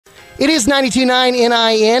It is 92.9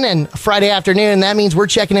 NIN and Friday afternoon. That means we're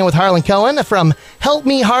checking in with Harlan Cohen from Help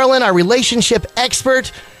Me Harlan, our relationship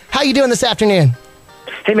expert. How you doing this afternoon?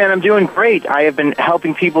 Hey, man, I'm doing great. I have been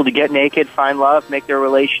helping people to get naked, find love, make their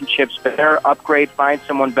relationships better, upgrade, find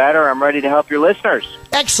someone better. I'm ready to help your listeners.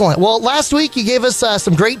 Excellent. Well, last week you gave us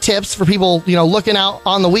some great tips for people, looking out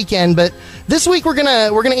on the weekend. But this week we're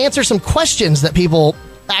gonna answer some questions that people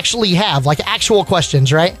actually have, like actual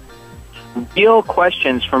questions, right? Real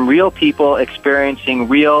questions from real people experiencing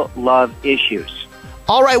real love issues.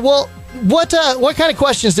 All right. Well, what kind of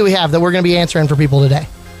questions do we have that we're going to be answering for people today?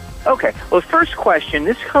 Okay. Well, first question,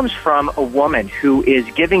 this comes from a woman who is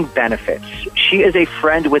giving benefits. She is a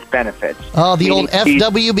friend with benefits. Oh, the old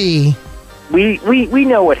FWB. We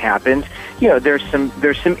know what happens. There's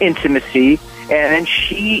some intimacy, and then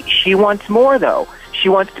she wants more, though. She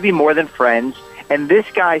wants to be more than friends. And this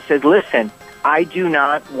guy says, listen, I do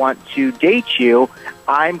not want to date you.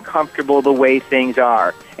 I'm comfortable the way things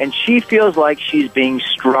are. And she feels like she's being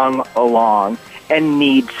strung along and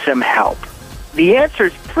needs some help. The answer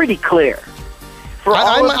is pretty clear.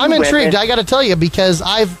 I'm intrigued. I got to tell you, because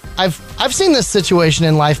I've seen this situation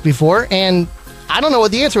in life before, and I don't know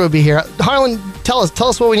what the answer would be here. Harlan, tell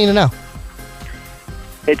us what we need to know.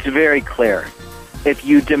 It's very clear. If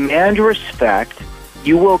you demand respect,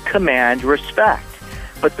 you will command respect.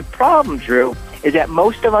 But the problem, Drew, is that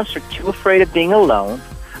most of us are too afraid of being alone.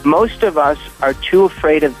 Most of us are too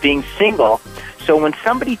afraid of being single. So when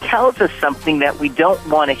somebody tells us something that we don't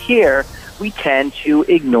want to hear, we tend to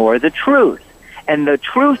ignore the truth. And the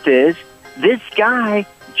truth is, this guy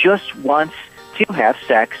just wants to have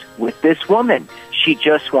sex with this woman. He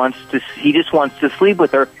just wants to sleep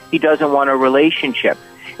with her. He doesn't want a relationship.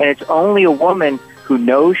 And it's only a woman who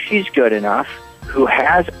knows she's good enough, who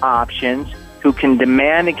has options, who can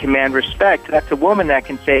demand and command respect. That's a woman that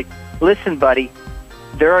can say, listen, buddy,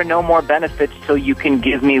 there are no more benefits till you can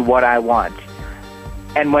give me what I want.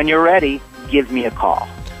 And when you're ready, give me a call.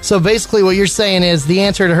 So basically what you're saying is the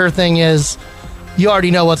answer to her thing is, you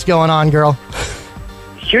already know what's going on, girl.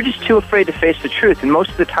 You're just too afraid to face the truth. And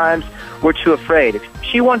most of the times, we're too afraid. If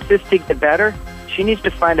she wants this to get better, she needs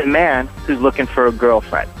to find a man who's looking for a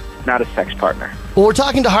girlfriend, not a sex partner. Well, we're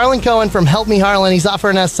talking to Harlan Cohen from Help Me Harlan. He's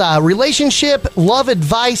offering us relationship, love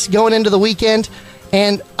advice going into the weekend.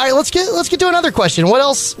 And all right, let's get to another question. What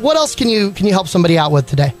else can you help somebody out with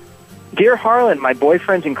today? Dear Harlan, my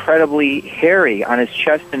boyfriend's incredibly hairy on his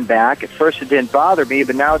chest and back. At first it didn't bother me,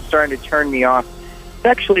 but now it's starting to turn me off.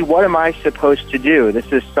 Actually, what am I supposed to do?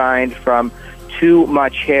 This is signed from Too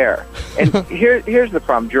Much Hair. And here's the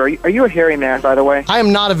problem, Drew. Are you a hairy man, by the way? I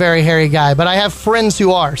am not a very hairy guy, but I have friends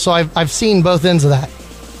who are, so I've seen both ends of that.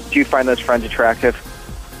 Do you find those friends attractive?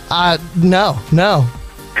 No.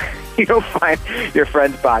 You don't find your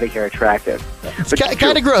friend's body hair attractive. It's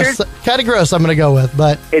kind of gross. Kind of gross, I'm going to go with,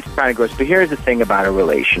 but it's kind of gross. But here's the thing about a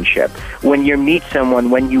relationship. When you meet someone,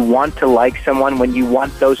 when you want to like someone, when you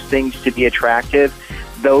want those things to be attractive,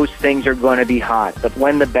 those things are going to be hot. But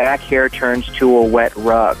when the back hair turns to a wet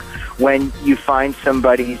rug, when you find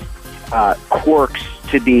somebody's quirks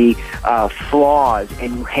to be flaws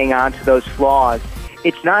and you hang on to those flaws,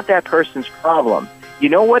 it's not that person's problem. You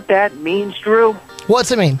know what that means, Drew?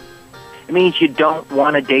 What's it mean? It means you don't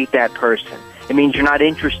want to date that person. It means you're not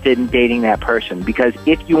interested in dating that person. Because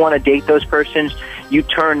if you want to date those persons, you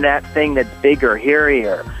turn that thing that's bigger,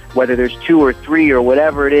 hairier, whether there's 2 or 3 or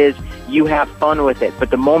whatever it is, you have fun with it. But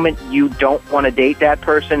the moment you don't want to date that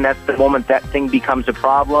person, that's the moment that thing becomes a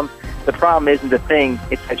problem. The problem isn't the thing.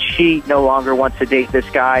 It's that she no longer wants to date this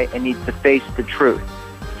guy and needs to face the truth.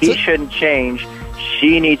 He shouldn't change.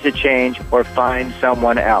 She needs to change or find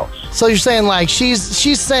someone else. So you're saying, like, she's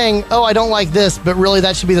saying, oh, I don't like this, but really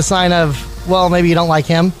that should be the sign of, well, maybe you don't like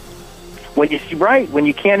him? When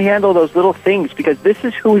you can't handle those little things, because this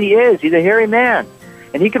is who he is. He's a hairy man,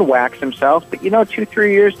 and he can wax himself, but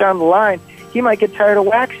 2-3 years down the line, he might get tired of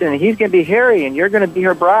waxing, and he's going to be hairy, and you're going to be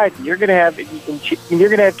her bride, and you're going to have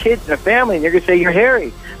kids and a family, and you're going to say you're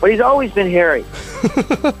hairy. But he's always been hairy.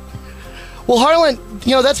 Well, Harlan,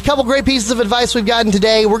 that's a couple great pieces of advice we've gotten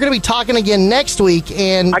today. We're going to be talking again next week,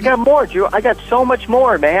 and I got more, Drew. I got so much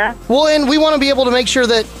more, man. Well, and we want to be able to make sure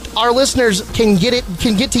that our listeners can get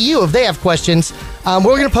to you if they have questions. We're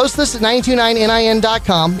going to post this at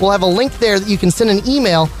 929nin.com. We'll have a link there that you can send an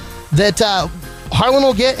email that Harlan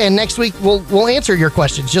will get, and next week we'll answer your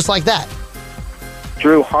questions just like that.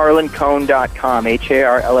 Drew, harlancohen.com,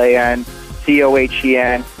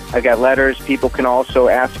 HarlanCohen. I've got letters. People can also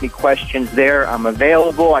ask me questions there. I'm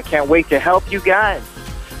available. I can't wait to help you guys.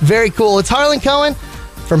 Very cool. It's Harlan Cohen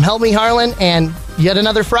from Help Me Harlan, and yet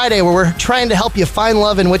another Friday where we're trying to help you find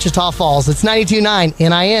love in Wichita Falls. It's 92.9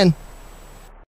 NIN.